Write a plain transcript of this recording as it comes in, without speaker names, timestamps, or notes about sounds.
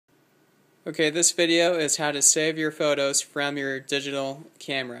Okay, this video is how to save your photos from your digital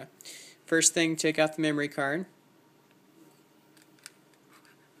camera. First thing, take out the memory card.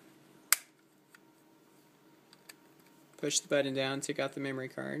 Push the button down, take out the memory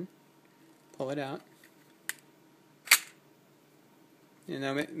card. Pull it out. And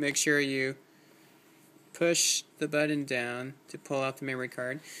now make sure you push the button down to pull out the memory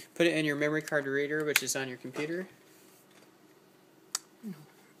card. Put it in your memory card reader, which is on your computer.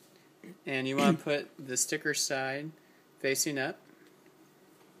 And you want to put the sticker side facing up.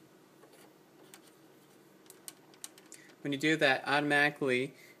 When you do that,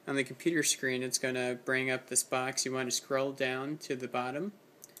 automatically on the computer screen it's going to bring up this box. You want to scroll down to the bottom.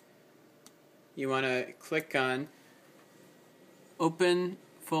 You want to click on Open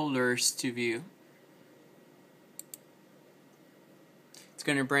Folders to View. It's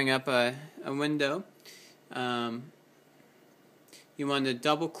going to bring up a window. You want to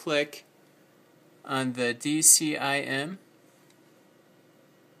double click on the DCIM.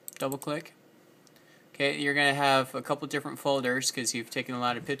 Double click. Okay, you're going to have a couple different folders because you've taken a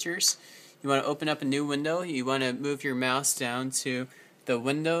lot of pictures. You want to open up a new window. You want to move your mouse down to the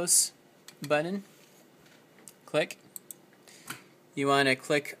Windows button. Click. You want to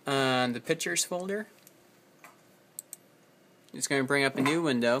click on the Pictures folder. It's going to bring up a new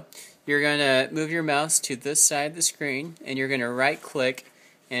window. You're going to move your mouse to this side of the screen, and you're going to right click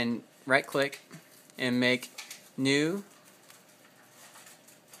and make New,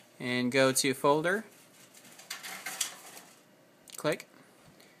 and go to Folder. Click.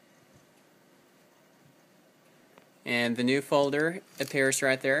 And the new folder appears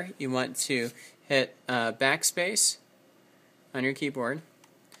right there. You want to hit backspace on your keyboard.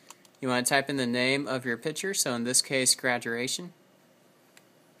 You want to type in the name of your picture, so in this case, graduation.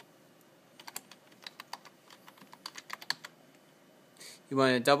 You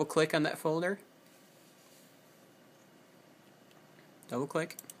want to double click on that folder. Double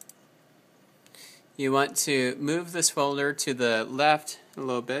click. You want to move this folder to the left a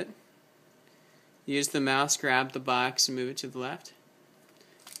little bit. Use the mouse, grab the box, and move it to the left.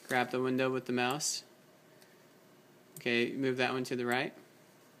 Grab the window with the mouse. Okay, move that one to the right.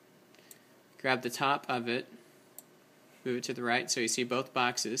 Grab the top of it, move it to the right so you see both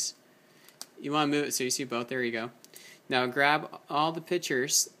boxes. You want to move it so you see both. There you go. Now grab all the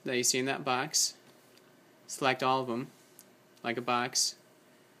pictures that you see in that box. Select all of them like a box.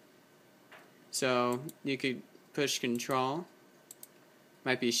 So you could push Control,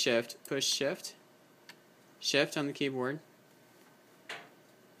 might be Shift, push Shift, Shift on the keyboard,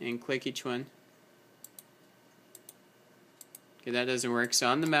 and click each one. Okay, that doesn't work. So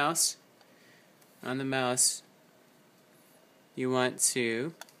on the mouse, you want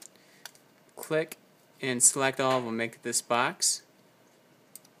to click and select all of them. Make this box.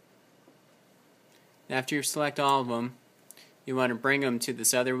 After you select all of them, you want to bring them to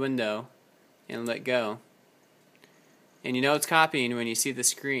this other window and let go. And you know it's copying when you see the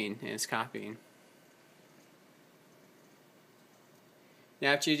screen and it's copying.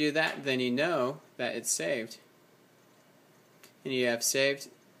 Now after you do that, then you know that it's saved. And you have saved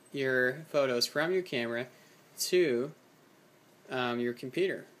your photos from your camera to your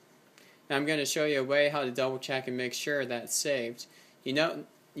computer. Now I'm going to show you a way how to double check and make sure that's saved. You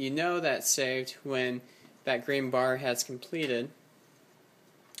know that's saved when that green bar has completed,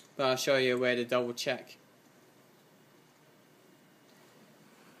 but I'll show you a way to double check.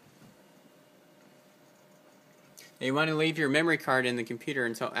 Now you want to leave your memory card in the computer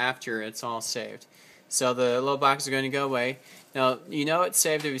until after it's all saved. So the little box is going to go away. Now you know it's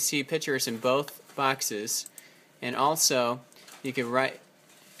saved if you see pictures in both boxes, and also you could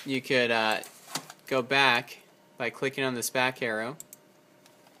go back by clicking on this back arrow,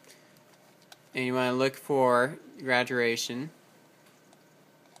 and you want to look for graduation.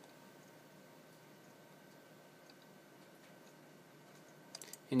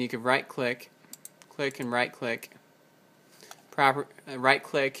 And you can right click and right click, right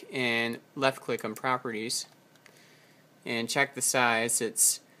click and left click on properties, and check the size.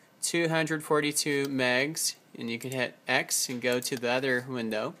 It's 242 megs, and you can hit X and go to the other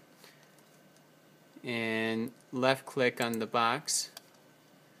window and left click on the box,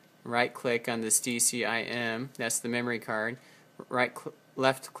 right click on this DCIM, that's the memory card,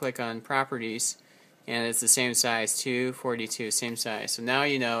 left click on properties, and it's the same size, 242, same size. So now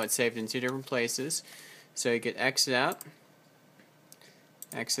you know it's saved in two different places. So you could exit out,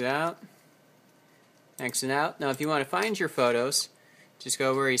 exit out, exit out. Now if you want to find your photos, just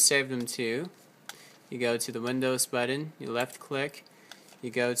go where you saved them to. You go to the Windows button, you left click, you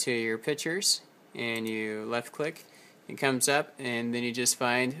go to your pictures, and you left click, It comes up, and then you just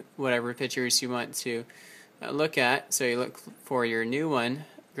find whatever pictures you want to look at. So you look for your new one,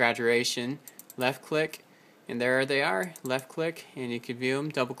 graduation, left click, and there they are. Left click, and you can view them.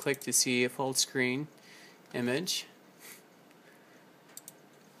 Double click to see a full screen image.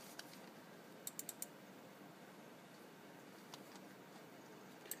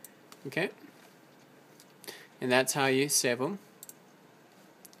 Okay, and that's how you save them.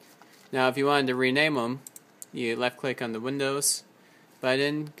 Now if you wanted to rename them, you left click on the Windows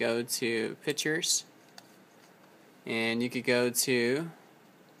button, go to Pictures, and you could go to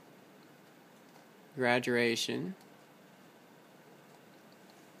Graduation,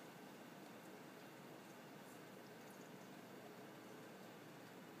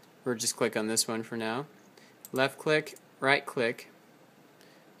 or just click on this one for now. Left click, right click,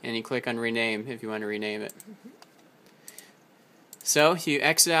 and you click on Rename if you want to rename it. So you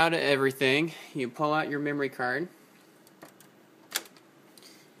exit out of everything, you pull out your memory card,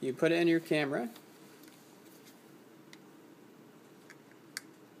 you put it in your camera,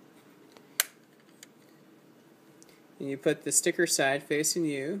 and you put the sticker side facing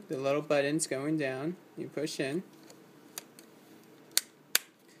you, the little buttons going down, you push in.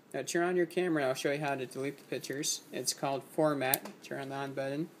 Now turn on your camera, I'll show you how to delete the pictures. It's called Format. Turn on the on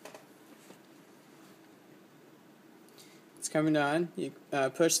button. It's coming on. You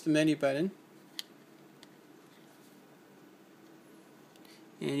push the menu button.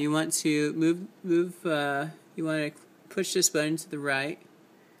 And you want to you want to push this button to the right,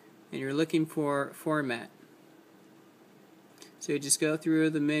 and you're looking for Format. So you just go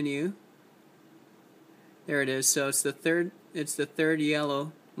through the menu. There it is. So it's the third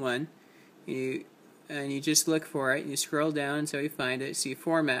yellow one. And you just look for it. You scroll down until you find it. See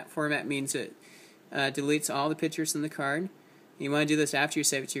Format. Format means it deletes all the pictures in the card. And you want to do this after you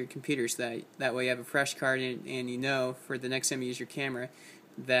save it to your computer, so that way you have a fresh card, and you know for the next time you use your camera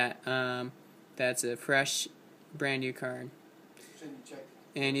that that's a fresh, brand new card.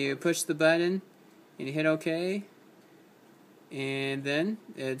 And you push the button and you hit OK, and then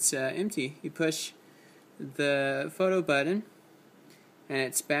it's empty. You push the photo button and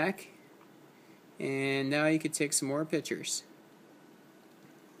it's back, and now you can take some more pictures.